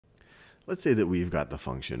Let's say that we've got the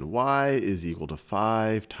function y is equal to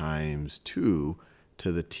 5 times 2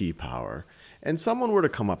 to the t power. And someone were to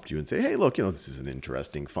come up to you and say, hey, look, this is an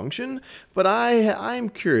interesting function, but I'm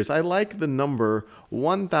curious. I like the number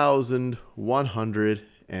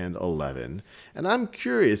 1,111. And I'm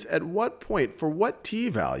curious, at what point, for what t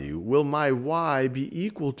value, will my y be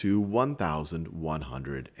equal to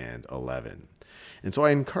 1,111? And so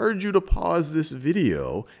I encourage you to pause this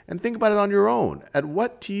video and think about it on your own. At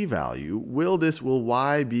what t value will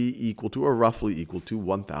y be equal to or roughly equal to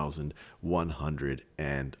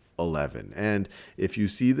 1,111? And if you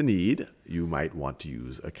see the need, you might want to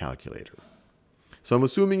use a calculator. So I'm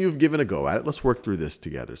assuming you've given a go at it. Let's work through this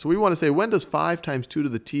together. So we want to say, when does 5 times 2 to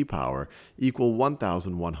the t power equal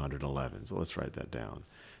 1,111? So let's write that down.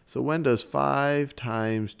 So when does 5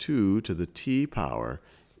 times 2 to the t power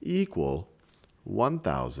equal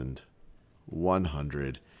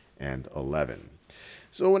 1,111?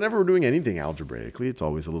 So whenever we're doing anything algebraically, it's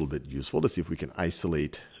always a little bit useful to see if we can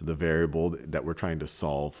isolate the variable that we're trying to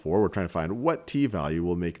solve for. We're trying to find what t value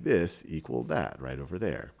will make this equal that right over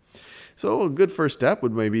there. So a good first step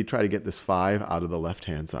would maybe try to get this 5 out of the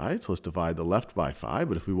left-hand side. So let's divide the left by 5.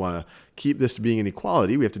 But if we want to keep this to being an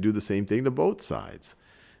equality, we have to do the same thing to both sides.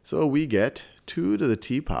 So we get 2 to the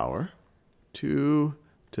t power. 2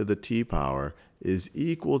 to the t power is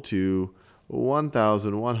equal to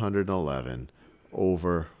 1,111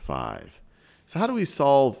 over 5. So how do we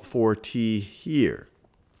solve for t here?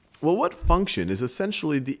 Well, what function is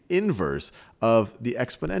essentially the inverse of the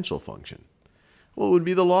exponential function? Well, it would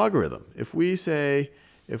be the logarithm. If we say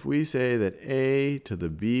that a to the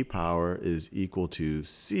b power is equal to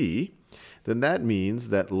c, then that means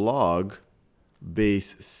that log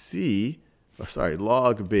base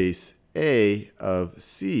a of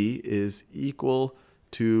c is equal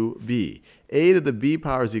to b. A to the b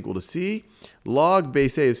power is equal to c. Log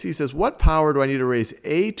base a of c says, what power do I need to raise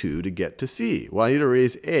a to get to c? Well, I need to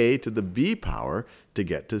raise a to the b power to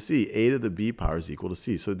get to c. A to the b power is equal to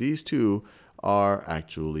c. So these two are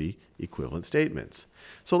actually equivalent statements.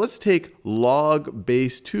 So let's take log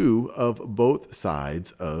base 2 of both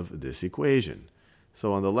sides of this equation.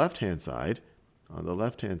 So on the left-hand side,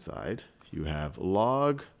 you have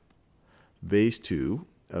log base 2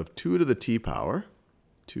 of 2 to the t power,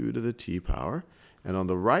 and on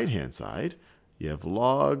the right-hand side, you have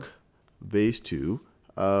log base 2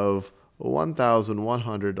 of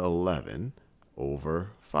 1,111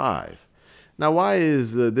 over 5. Now, why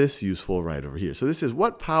is this useful right over here? So this is,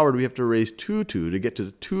 what power do we have to raise 2 to get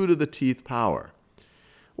to 2 to the t power?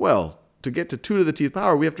 Well, to get to 2 to the t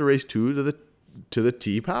power, we have to raise 2 to the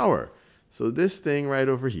t power. So this thing right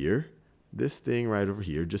over here, just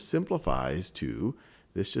simplifies to,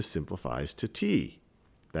 this just simplifies to t.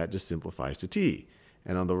 That just simplifies to t.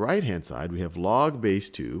 And on the right-hand side, we have log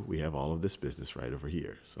base 2. We have all of this business right over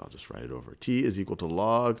here. So I'll just write it over. T is equal to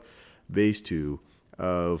log base 2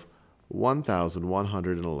 of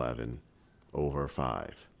 1,111 over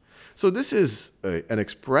 5. So this is an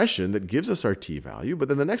expression that gives us our t value. But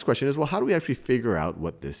then the next question is, well, how do we actually figure out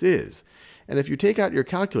what this is? And if you take out your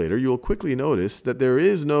calculator, you'll quickly notice that there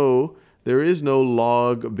is no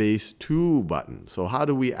log base 2 button. So how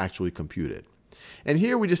do we actually compute it? And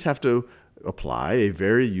here we just have to apply a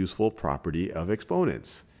very useful property of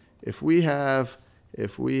exponents. If we have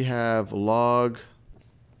log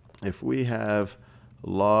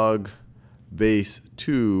base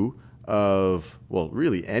 2 of, well,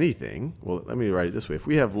 really anything. Well, let me write it this way. If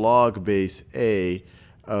we have log base a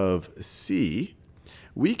of c,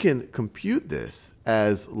 we can compute this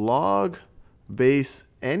as log base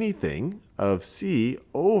anything of c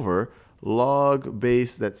over log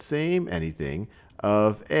base that same anything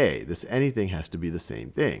of a. This anything has to be the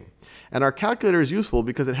same thing. And our calculator is useful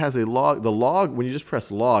because it has a log. The log, when you just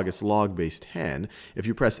press log, it's log base 10. If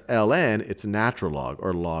you press ln, it's natural log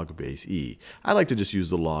or log base e. I like to just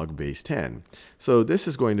use the log base 10. So this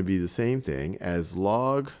is going to be the same thing as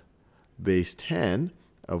log base 10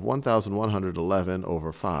 of 1,111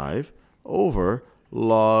 over 5 over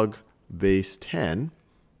log base 10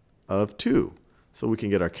 of 2. So we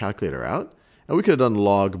can get our calculator out. And we could have done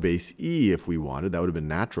log base e if we wanted. That would have been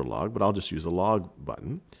natural log, but I'll just use a log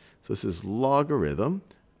button. So this is logarithm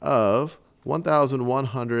of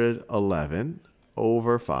 1,111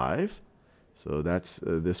 over 5. So that's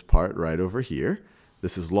this part right over here.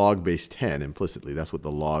 This is log base 10 implicitly. That's what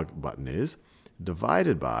the log button is.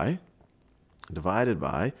 Divided by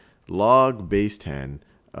log base 10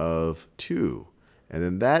 of 2. And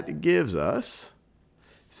then that gives us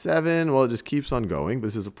 7, well, it just keeps on going.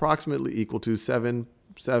 This is approximately equal to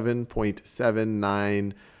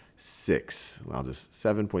 7.796 I'll just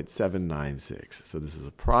 7.796. So this is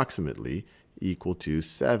approximately equal to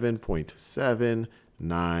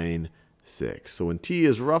 7.796. So when t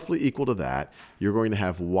is roughly equal to that, you're going to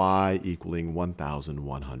have y equaling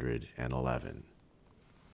 1,111.